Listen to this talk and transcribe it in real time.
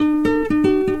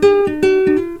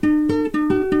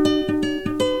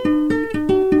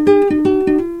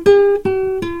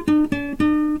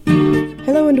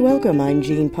Welcome, I'm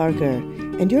Jean Parker,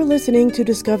 and you're listening to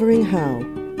Discovering How,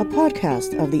 a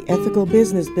podcast of the Ethical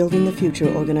Business Building the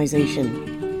Future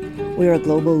organization. We're a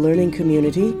global learning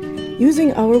community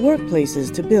using our workplaces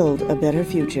to build a better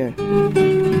future.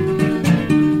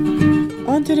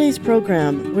 On today's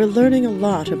program, we're learning a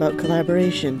lot about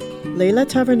collaboration. Leyla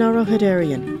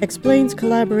Tavernaro explains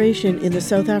collaboration in the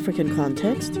South African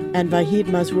context, and Vahid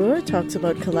Masrour talks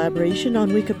about collaboration on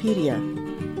Wikipedia.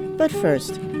 But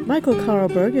first, Michael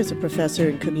Karlberg is a professor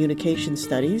in communication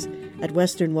studies at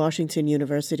Western Washington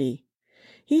University.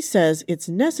 He says it's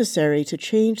necessary to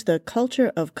change the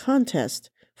culture of contest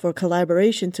for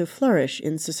collaboration to flourish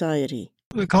in society.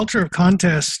 The culture of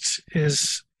contest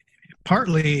is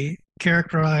partly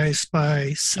characterized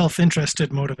by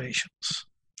self-interested motivations.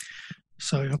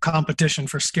 So, competition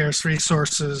for scarce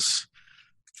resources,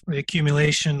 for the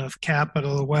accumulation of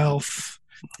capital, wealth,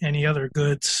 any other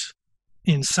goods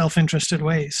in self-interested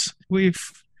ways. We've,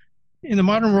 in the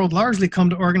modern world, largely come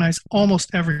to organize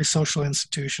almost every social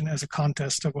institution as a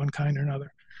contest of one kind or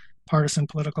another. Partisan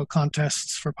political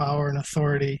contests for power and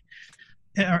authority,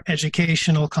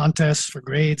 educational contests for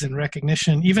grades and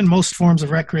recognition, even most forms of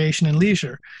recreation and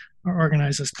leisure are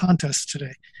organized as contests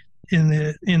today. In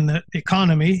the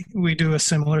economy, we do a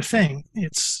similar thing.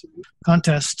 It's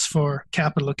contests for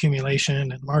capital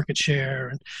accumulation and market share,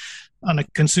 and on a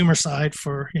consumer side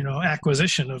for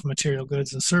acquisition of material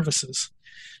goods and services.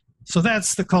 So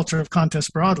that's the culture of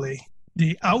contest broadly.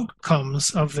 The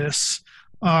outcomes of this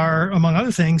are, among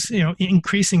other things,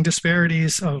 increasing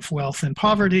disparities of wealth and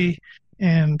poverty,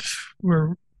 and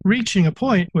we're reaching a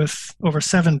point with over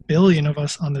 7 billion of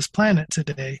us on this planet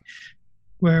today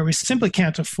where we simply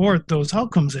can't afford those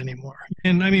outcomes anymore.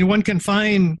 And one can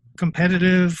find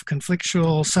competitive,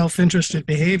 conflictual, self-interested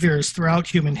behaviors throughout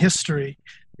human history.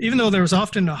 Even though there was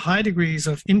often a high degrees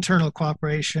of internal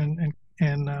cooperation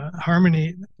and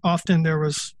harmony, often there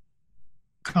was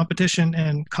competition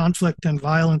and conflict and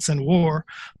violence and war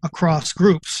across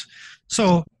groups.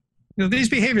 So these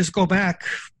behaviors go back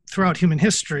throughout human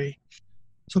history.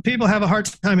 So people have a hard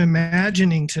time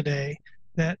imagining today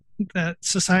that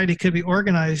society could be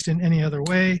organized in any other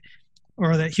way,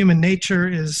 or that human nature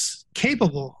is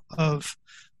capable of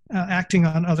acting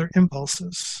on other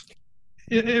impulses.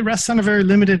 It rests on a very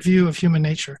limited view of human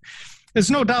nature. There's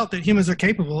no doubt that humans are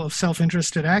capable of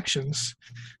self-interested actions.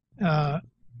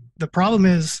 The problem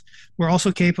is we're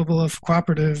also capable of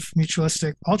cooperative,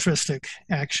 mutualistic, altruistic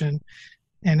action.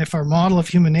 And if our model of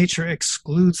human nature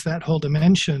excludes that whole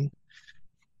dimension,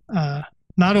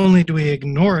 not only do we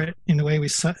ignore it in the way we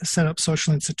set up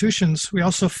social institutions, we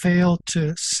also fail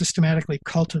to systematically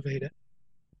cultivate it.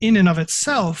 In and of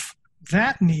itself,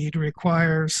 that need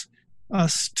requires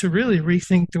us to really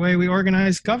rethink the way we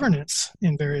organize governance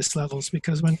in various levels,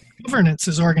 because when governance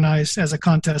is organized as a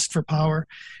contest for power,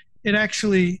 it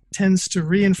actually tends to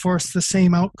reinforce the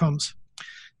same outcomes.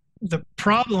 The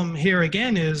problem here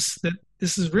again is that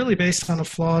this is really based on a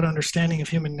flawed understanding of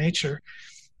human nature.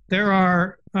 There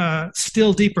are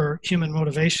still deeper human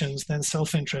motivations than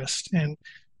self-interest, and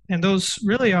those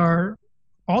really are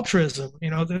altruism.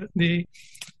 The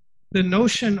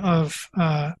notion of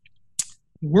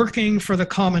working for the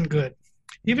common good,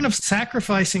 even of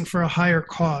sacrificing for a higher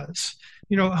cause.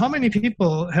 How many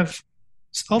people have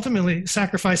ultimately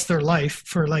sacrificed their life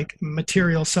for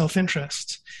material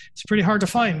self-interest? It's pretty hard to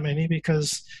find many,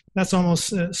 because that's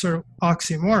almost a sort of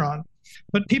oxymoron.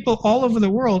 But people all over the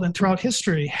world and throughout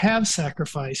history have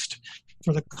sacrificed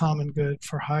for the common good,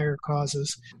 for higher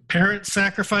causes. Parents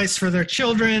sacrifice for their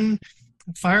children.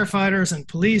 Firefighters and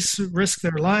police risk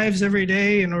their lives every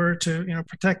day in order to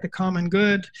protect the common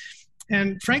good.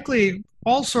 And frankly,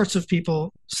 all sorts of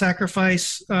people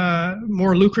sacrifice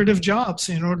more lucrative jobs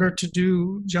in order to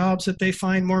do jobs that they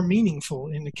find more meaningful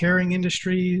in the caring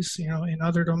industries, in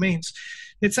other domains.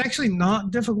 It's actually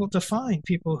not difficult to find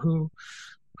people who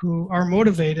are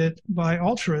motivated by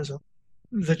altruism.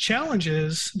 The challenge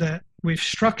is that we've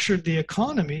structured the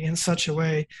economy in such a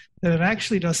way that it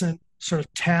actually doesn't sort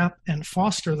of tap and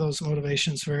foster those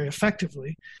motivations very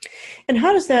effectively. And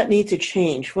how does that need to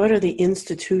change? What are the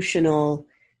institutional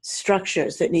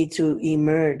structures that need to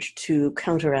emerge to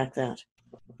counteract that?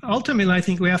 Ultimately, I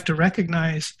think we have to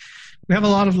recognize we have a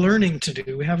lot of learning to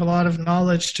do. We have a lot of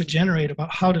knowledge to generate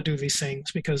about how to do these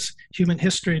things, because human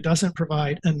history doesn't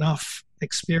provide enough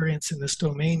experience in this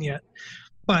domain yet.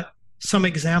 But some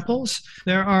examples,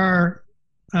 there are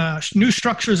new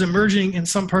structures emerging in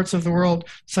some parts of the world,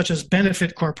 such as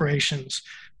benefit corporations,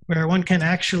 where one can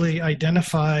actually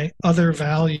identify other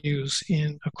values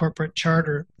in a corporate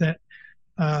charter that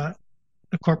a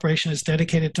corporation is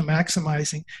dedicated to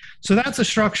maximizing. So that's a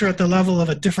structure at the level of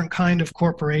a different kind of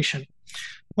corporation.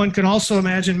 One can also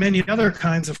imagine many other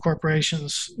kinds of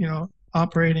corporations,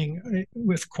 operating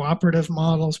with cooperative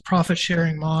models,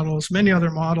 profit-sharing models, many other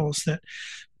models that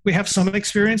we have some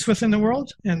experience with in the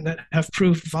world and that have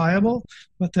proved viable,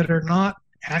 but that are not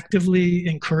actively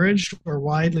encouraged or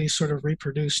widely sort of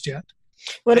reproduced yet.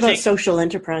 What about social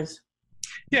enterprise?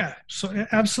 Yeah, so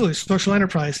absolutely, social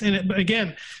enterprise. And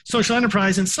again, social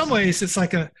enterprise, in some ways, it's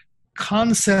like a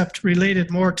concept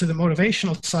related more to the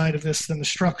motivational side of this than the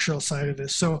structural side of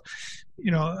this. So,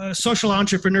 a social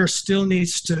entrepreneur still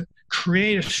needs to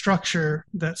create a structure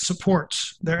that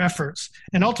supports their efforts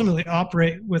and ultimately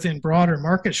operate within broader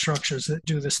market structures that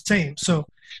do the same. So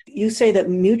you say that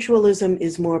mutualism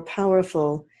is more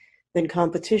powerful than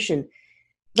competition,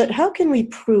 but how can we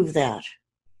prove that?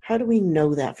 How do we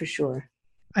know that for sure?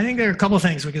 I think there are a couple of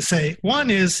things we could say.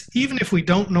 One is, even if we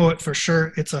don't know it for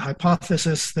sure, it's a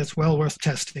hypothesis that's well worth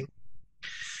testing.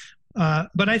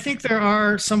 But I think there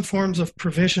are some forms of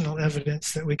provisional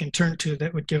evidence that we can turn to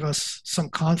that would give us some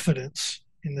confidence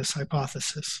in this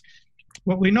hypothesis.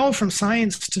 What we know from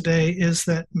science today is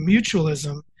that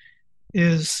mutualism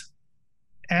is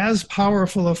as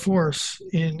powerful a force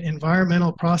in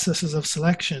environmental processes of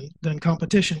selection than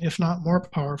competition, if not more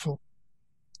powerful.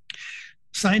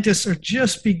 Scientists are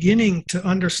just beginning to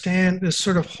understand this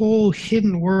sort of whole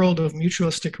hidden world of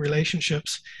mutualistic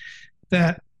relationships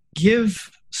that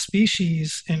give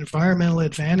species environmental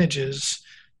advantages,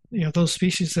 those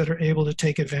species that are able to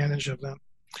take advantage of them.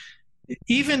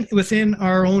 Even within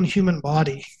our own human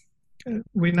body,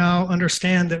 we now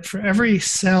understand that for every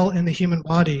cell in the human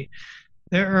body,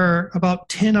 there are about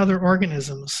 10 other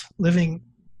organisms living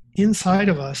inside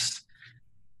of us,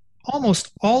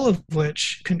 almost all of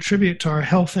which contribute to our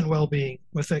health and well-being,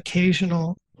 with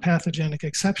occasional pathogenic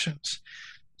exceptions.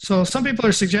 So some people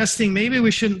are suggesting maybe we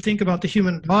shouldn't think about the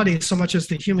human body so much as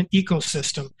the human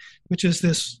ecosystem, which is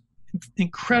this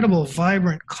incredible,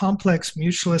 vibrant, complex,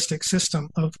 mutualistic system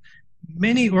of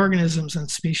many organisms and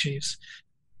species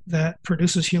that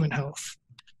produces human health.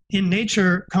 In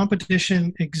nature,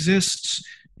 competition exists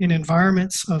in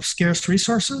environments of scarce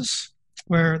resources,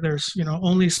 where there's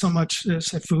only so much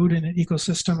food in an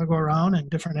ecosystem to go around, and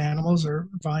different animals are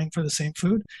vying for the same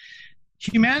food.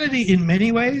 Humanity, in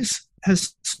many ways,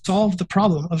 has solved the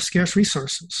problem of scarce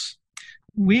resources.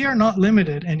 We are not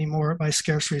limited anymore by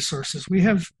scarce resources. We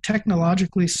have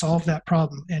technologically solved that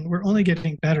problem, and we're only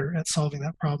getting better at solving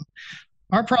that problem.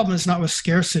 Our problem is not with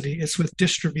scarcity, it's with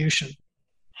distribution.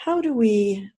 How do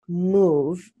we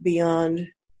move beyond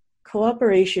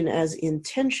cooperation as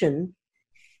intention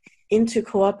into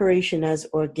cooperation as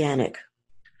organic?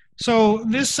 So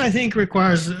this, I think,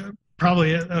 requires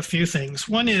probably a few things.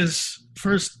 One is,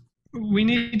 first, we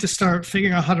need to start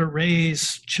figuring out how to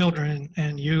raise children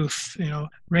and youth,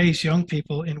 raise young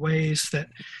people in ways that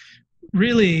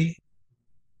really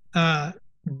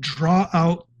draw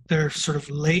out their sort of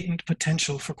latent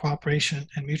potential for cooperation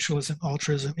and mutualism,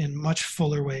 altruism in much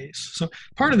fuller ways. So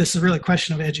part of this is really a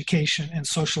question of education and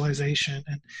socialization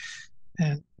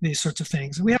and these sorts of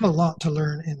things. We have a lot to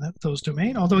learn in those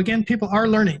domains, although again, people are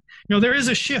learning. There is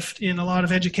a shift in a lot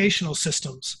of educational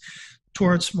systems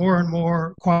towards more and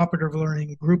more cooperative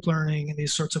learning, group learning, and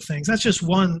these sorts of things. That's just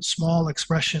one small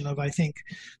expression of, I think,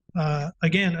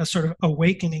 again, a sort of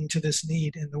awakening to this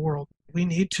need in the world. We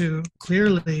need to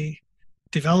clearly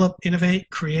develop, innovate,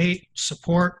 create,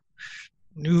 support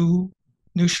new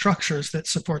structures that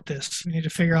support this. We need to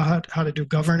figure out how to do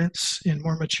governance in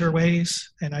more mature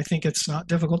ways, and I think it's not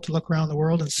difficult to look around the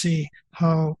world and see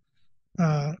how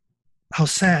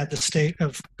sad the state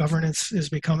of governance is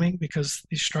becoming because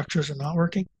these structures are not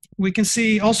working. We can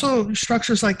see also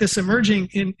structures like this emerging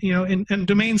in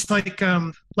domains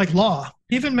like law.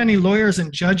 Even many lawyers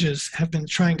and judges have been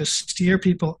trying to steer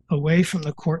people away from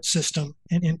the court system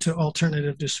and into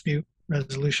alternative dispute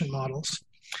resolution models.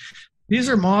 These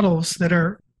are models that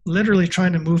are literally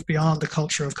trying to move beyond the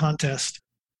culture of contest.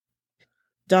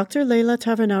 Dr. Leyla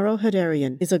Tavernaro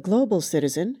Hadarian is a global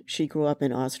citizen. She grew up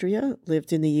in Austria,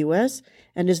 lived in the U.S.,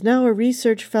 and is now a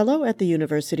research fellow at the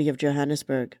University of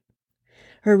Johannesburg.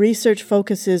 Her research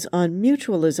focuses on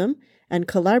mutualism and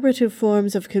collaborative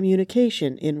forms of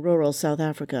communication in rural South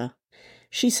Africa.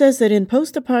 She says that in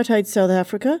post-apartheid South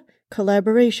Africa,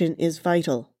 collaboration is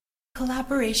vital.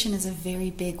 Collaboration is a very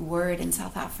big word in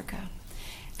South Africa.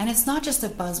 And it's not just a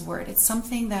buzzword, it's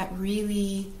something that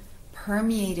really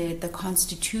permeated the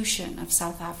constitution of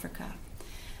South Africa.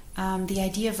 The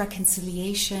idea of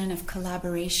reconciliation, of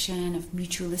collaboration, of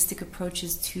mutualistic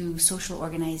approaches to social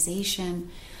organization,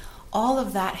 all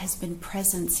of that has been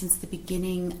present since the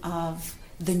beginning of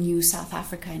the new South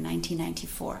Africa in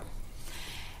 1994.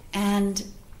 And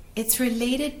It's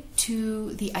related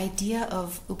to the idea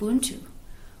of Ubuntu,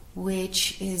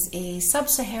 which is a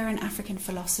sub-Saharan African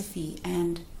philosophy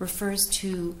and refers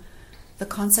to the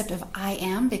concept of I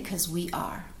am because we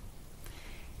are.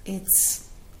 It's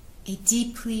a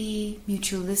deeply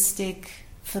mutualistic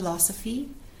philosophy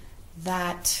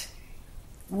that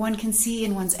one can see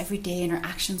in one's everyday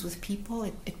interactions with people.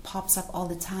 It pops up all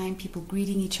the time, people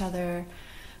greeting each other,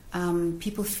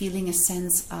 people feeling a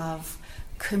sense of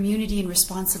community and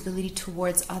responsibility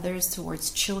towards others, towards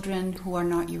children who are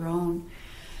not your own.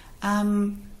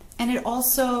 And it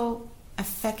also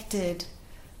affected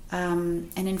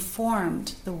and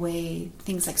informed the way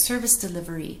things like service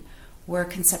delivery were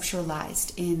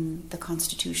conceptualized in the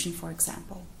Constitution, for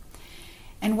example.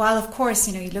 And while, of course,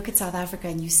 you look at South Africa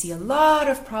and you see a lot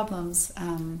of problems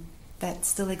that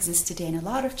still exist today and a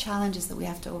lot of challenges that we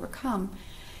have to overcome,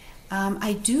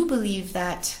 I do believe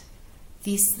that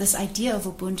this idea of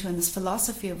Ubuntu and this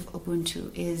philosophy of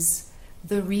Ubuntu is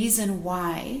the reason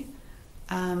why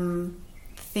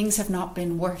things have not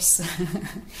been worse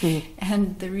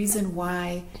and the reason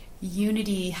why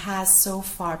unity has so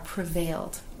far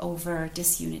prevailed over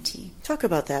disunity. Talk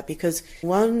about that, because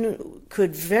one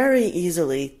could very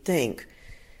easily think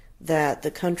that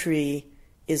the country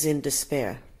is in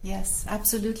despair. Yes,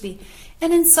 absolutely.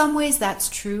 And in some ways that's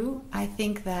true. I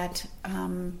think that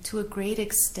to a great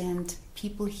extent,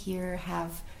 people here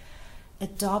have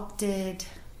adopted,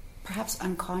 perhaps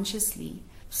unconsciously,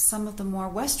 some of the more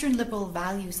Western liberal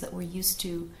values that we're used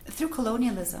to through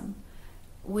colonialism,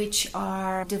 which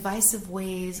are divisive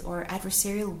ways or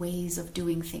adversarial ways of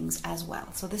doing things as well.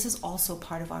 So this is also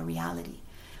part of our reality.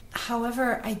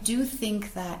 However, I do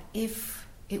think that if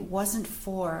it wasn't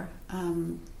for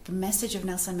the message of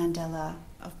Nelson Mandela,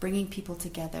 of bringing people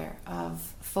together,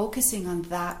 of focusing on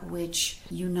that which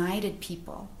united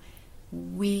people,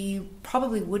 we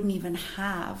probably wouldn't even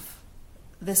have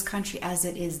this country as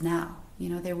it is now.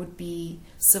 There would be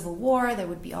civil war, there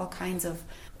would be all kinds of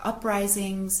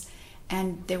uprisings,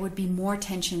 and there would be more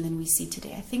tension than we see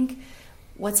today. I think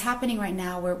what's happening right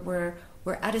now, we're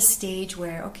at a stage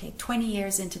where, 20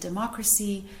 years into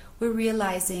democracy, we're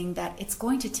realizing that it's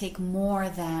going to take more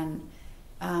than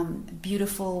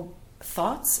beautiful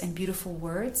thoughts and beautiful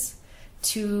words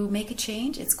to make a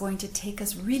change. It's going to take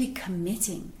us really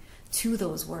committing to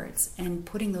those words and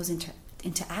putting those into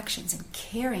actions and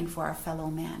caring for our fellow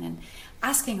man and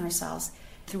asking ourselves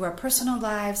through our personal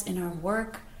lives, in our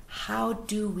work, how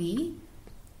do we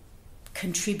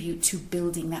contribute to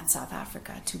building that South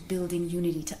Africa, to building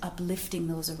unity, to uplifting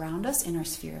those around us in our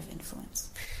sphere of influence.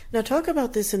 Now talk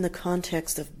about this in the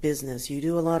context of business. You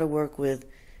do a lot of work with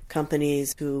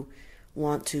companies who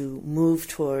want to move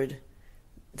toward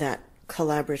that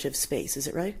collaborative space. Is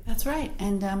it right? That's right.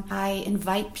 And I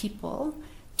invite people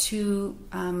to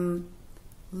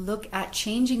look at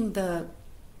changing the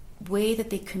way that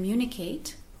they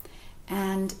communicate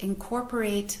and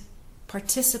incorporate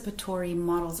participatory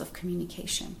models of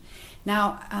communication.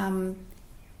 Now,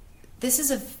 this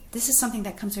is something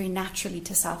that comes very naturally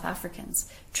to South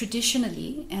Africans.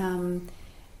 Traditionally,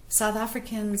 South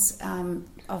Africans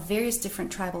of various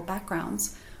different tribal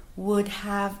backgrounds would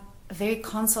have a very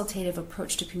consultative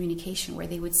approach to communication, where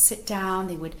they would sit down,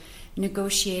 they would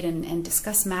negotiate and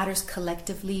discuss matters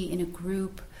collectively in a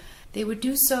group. They would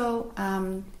do so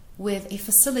with a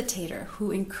facilitator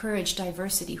who encouraged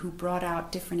diversity, who brought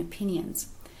out different opinions.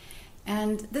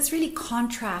 And this really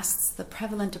contrasts the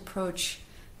prevalent approach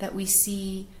that we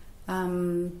see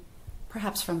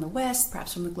perhaps from the West,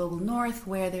 perhaps from the global North,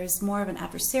 where there's more of an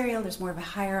adversarial, there's more of a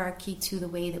hierarchy to the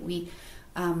way that we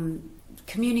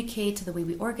communicate, to the way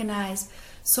we organize.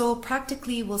 So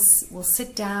practically we'll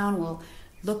sit down, we'll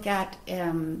look at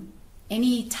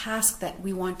any task that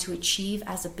we want to achieve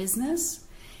as a business,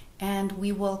 and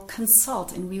we will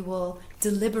consult and we will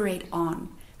deliberate on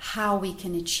how we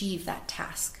can achieve that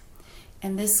task.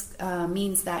 And this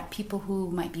means that people who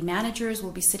might be managers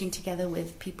will be sitting together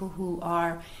with people who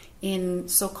are in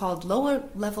so-called lower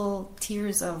level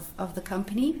tiers of the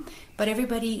company, but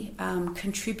everybody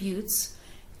contributes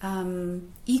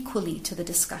equally to the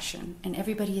discussion, and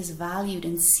everybody is valued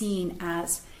and seen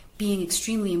as being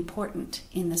extremely important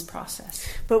in this process.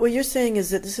 But what you're saying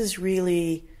is that this is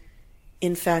really,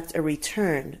 in fact, a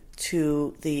return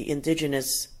to the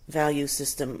indigenous value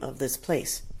system of this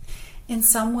place. In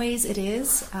some ways it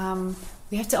is.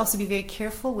 We have to also be very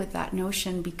careful with that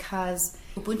notion, because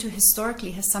Ubuntu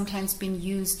historically has sometimes been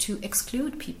used to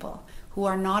exclude people who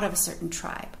are not of a certain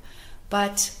tribe.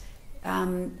 But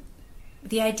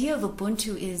the idea of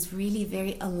Ubuntu is really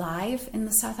very alive in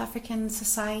the South African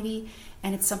society,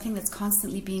 and it's something that's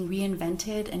constantly being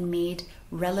reinvented and made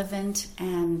relevant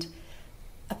and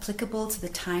applicable to the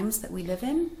times that we live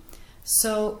in.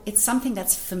 So it's something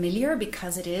that's familiar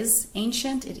because it is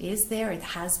ancient, it is there, it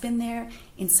has been there.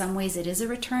 In some ways it is a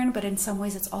return, but in some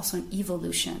ways it's also an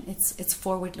evolution. It's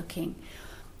forward-looking,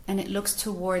 and it looks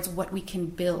towards what we can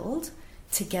build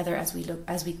together as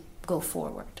we go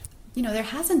forward. You know, there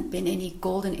hasn't been any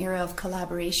golden era of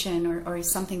collaboration or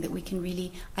something that we can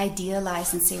really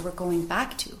idealize and say we're going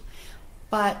back to.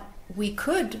 But we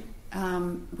can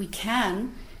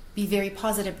be very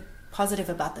positive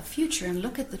about the future and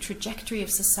look at the trajectory of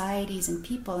societies and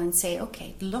people and say,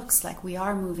 okay, it looks like we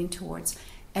are moving towards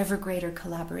ever greater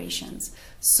collaborations.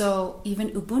 So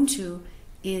even Ubuntu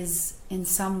is in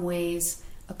some ways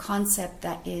a concept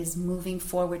that is moving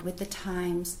forward with the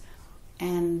times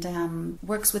and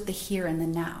works with the here and the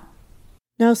now.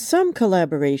 Now, some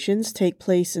collaborations take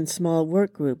place in small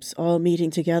work groups, all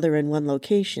meeting together in one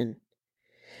location.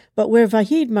 But where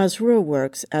Vahid Masrour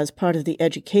works as part of the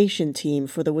education team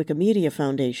for the Wikimedia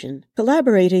Foundation,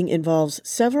 collaborating involves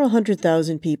several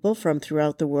 100,000 people from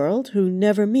throughout the world who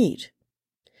never meet.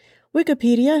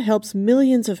 Wikipedia helps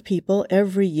millions of people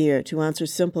every year to answer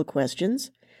simple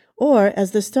questions, or as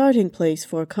the starting place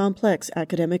for complex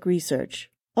academic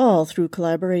research, all through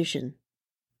collaboration.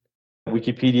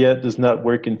 Wikipedia does not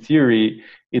work in theory,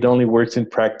 it only works in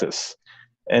practice.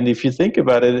 And if you think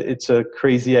about it, it's a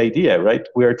crazy idea, right?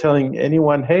 We are telling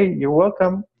anyone, hey, you're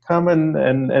welcome, come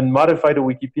and modify the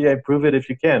Wikipedia, improve it if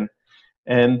you can.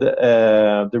 And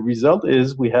the result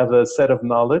is we have a set of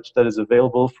knowledge that is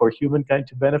available for humankind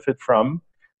to benefit from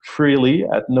freely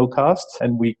at no cost,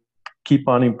 and we keep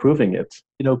on improving it.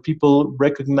 You know, people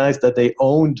recognize that they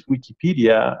owned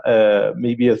Wikipedia,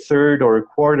 maybe a third or a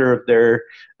quarter of their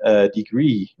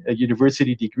degree, a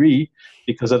university degree,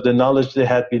 because of the knowledge they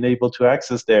had been able to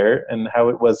access there and how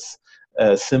it was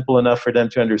simple enough for them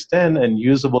to understand and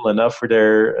usable enough for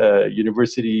their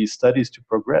university studies to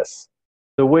progress.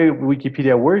 The way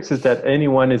Wikipedia works is that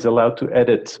anyone is allowed to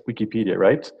edit Wikipedia,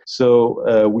 right? So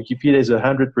Wikipedia is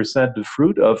 100% the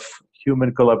fruit of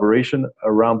human collaboration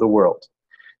around the world.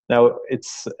 Now,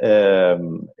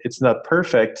 it's not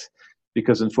perfect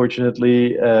because,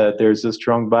 unfortunately, there's a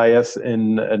strong bias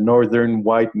in northern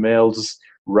white males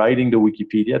writing the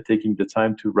Wikipedia, taking the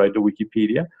time to write the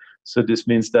Wikipedia. So this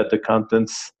means that the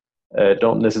contents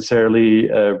don't necessarily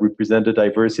represent the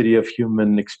diversity of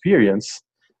human experience.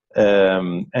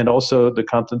 And also the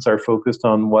contents are focused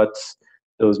on what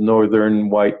those northern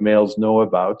white males know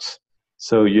about.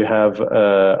 So you have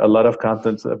a lot of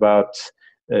content about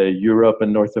Europe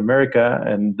and North America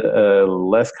and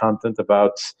less content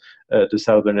about the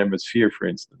Southern Hemisphere, for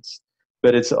instance.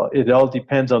 But it all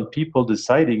depends on people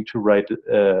deciding to write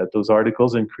those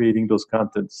articles and creating those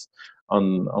contents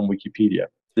on Wikipedia.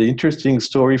 The interesting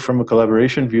story from a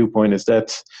collaboration viewpoint is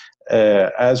that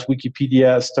as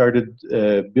Wikipedia started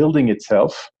building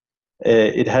itself,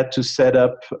 it had to set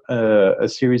up a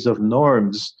series of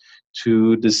norms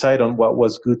to decide on what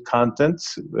was good content,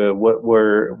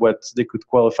 what they could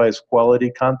qualify as quality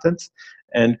content,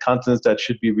 and contents that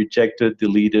should be rejected,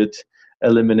 deleted,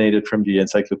 eliminated from the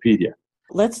encyclopedia.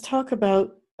 Let's talk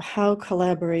about how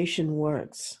collaboration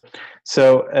works.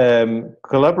 So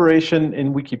collaboration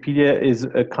in Wikipedia is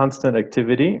a constant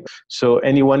activity. So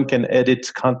anyone can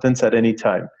edit contents at any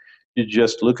time. You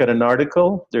just look at an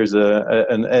article, there's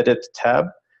an edit tab,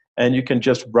 and you can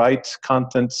just write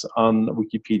contents on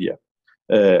Wikipedia.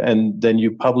 And then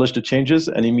you publish the changes,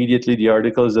 and immediately the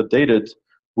article is updated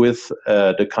with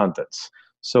the contents.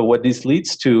 So what this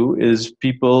leads to is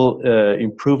people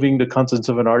improving the contents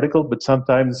of an article, but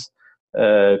sometimes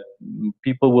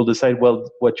people will decide, well,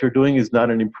 what you're doing is not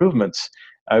an improvement.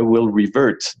 I will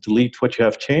revert, delete what you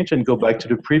have changed, and go back to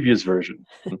the previous version.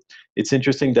 It's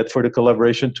interesting that for the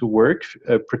collaboration to work,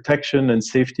 a protection and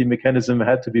safety mechanism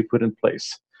had to be put in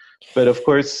place. But of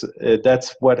course,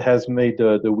 that's what has made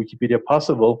the Wikipedia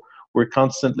possible. We're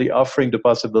constantly offering the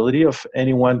possibility of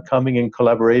anyone coming and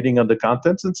collaborating on the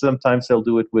contents, and sometimes they'll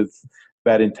do it with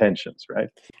bad intentions, right?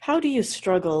 How do you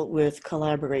struggle with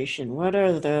collaboration? What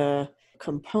are the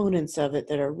components of it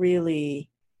that are really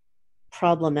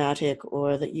problematic,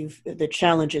 or that the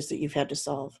challenges that you've had to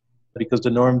solve? Because the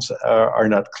norms are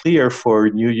not clear for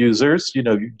new users. You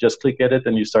know, you just click edit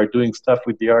and you start doing stuff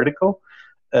with the article.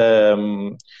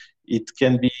 It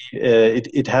can be,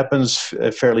 it happens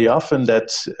fairly often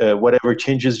that whatever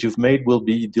changes you've made will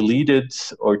be deleted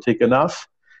or taken off.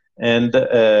 And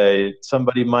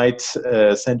somebody might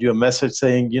send you a message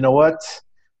saying, you know what,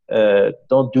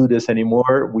 don't do this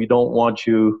anymore. We don't want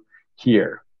you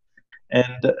here.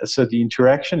 And so the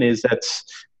interaction is that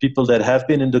people that have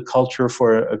been in the culture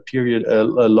for a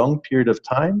long period of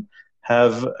time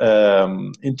have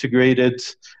integrated,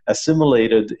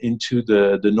 assimilated into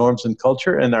the norms and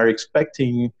culture, and are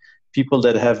expecting people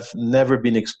that have never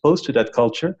been exposed to that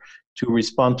culture to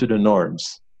respond to the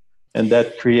norms. And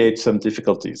that creates some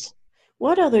difficulties.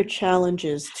 What other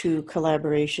challenges to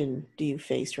collaboration do you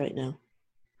face right now?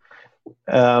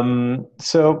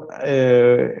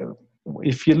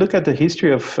 If you look at the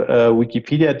history of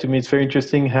Wikipedia, to me it's very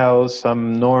interesting how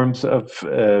some norms of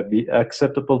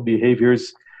acceptable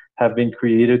behaviors have been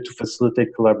created to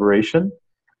facilitate collaboration.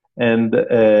 And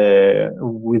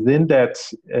within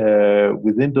those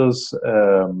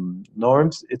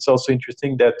norms, it's also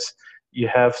interesting that you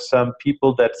have some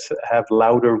people that have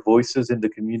louder voices in the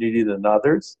community than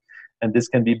others. And this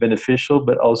can be beneficial,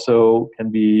 but also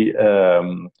can be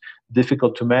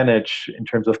difficult to manage in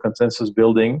terms of consensus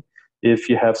building if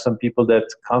you have some people that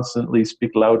constantly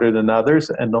speak louder than others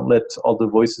and don't let all the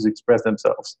voices express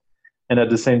themselves. And at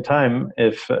the same time,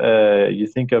 if you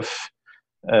think of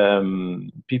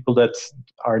people that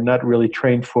are not really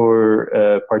trained for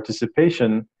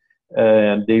participation,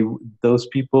 and those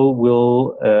people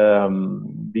will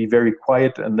be very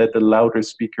quiet and let the louder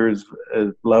speakers,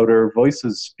 louder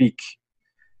voices speak.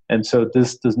 And so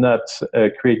this does not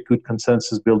create good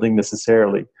consensus building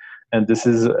necessarily. And this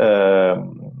is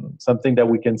something that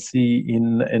we can see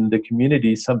in the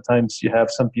community. Sometimes you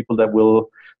have some people that will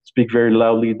speak very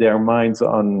loudly their minds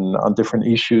on different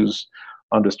issues,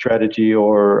 on the strategy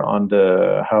or on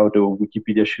how the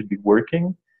Wikipedia should be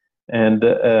working. And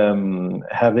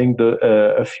having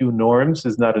a few norms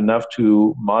is not enough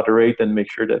to moderate and make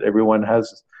sure that everyone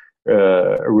has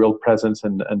a real presence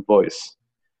and voice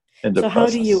in the process. So how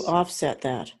do you offset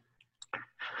that?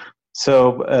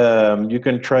 So you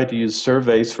can try to use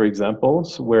surveys, for example,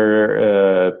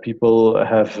 where people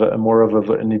have more of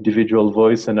an individual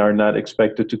voice and are not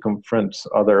expected to confront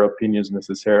other opinions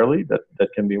necessarily.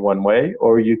 That can be one way.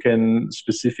 Or you can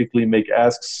specifically make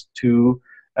asks to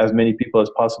as many people as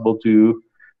possible to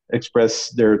express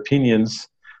their opinions,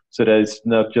 so that it's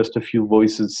not just a few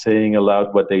voices saying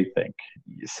aloud what they think.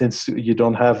 Since you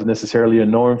don't have necessarily a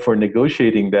norm for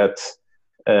negotiating that,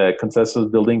 consensus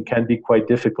building can be quite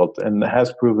difficult, and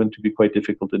has proven to be quite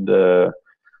difficult in the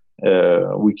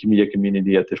Wikimedia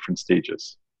community at different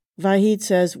stages. Vahid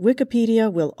says Wikipedia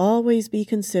will always be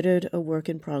considered a work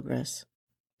in progress.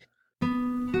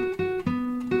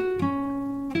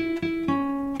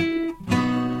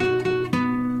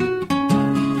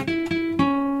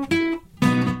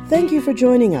 Thank you for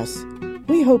joining us.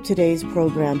 We hope today's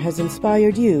program has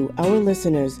inspired you, our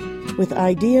listeners, with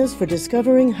ideas for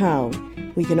discovering how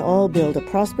we can all build a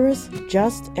prosperous,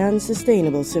 just, and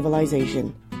sustainable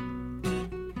civilization.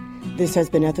 This has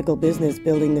been Ethical Business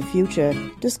Building the Future,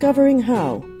 Discovering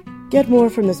How. Get more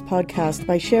from this podcast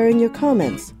by sharing your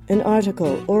comments, an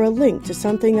article, or a link to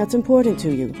something that's important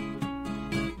to you.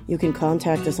 You can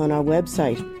contact us on our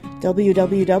website,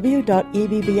 www.ebbf.org.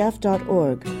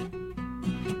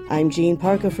 I'm Jean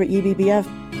Parker for EBBF,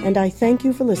 and I thank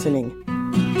you for listening.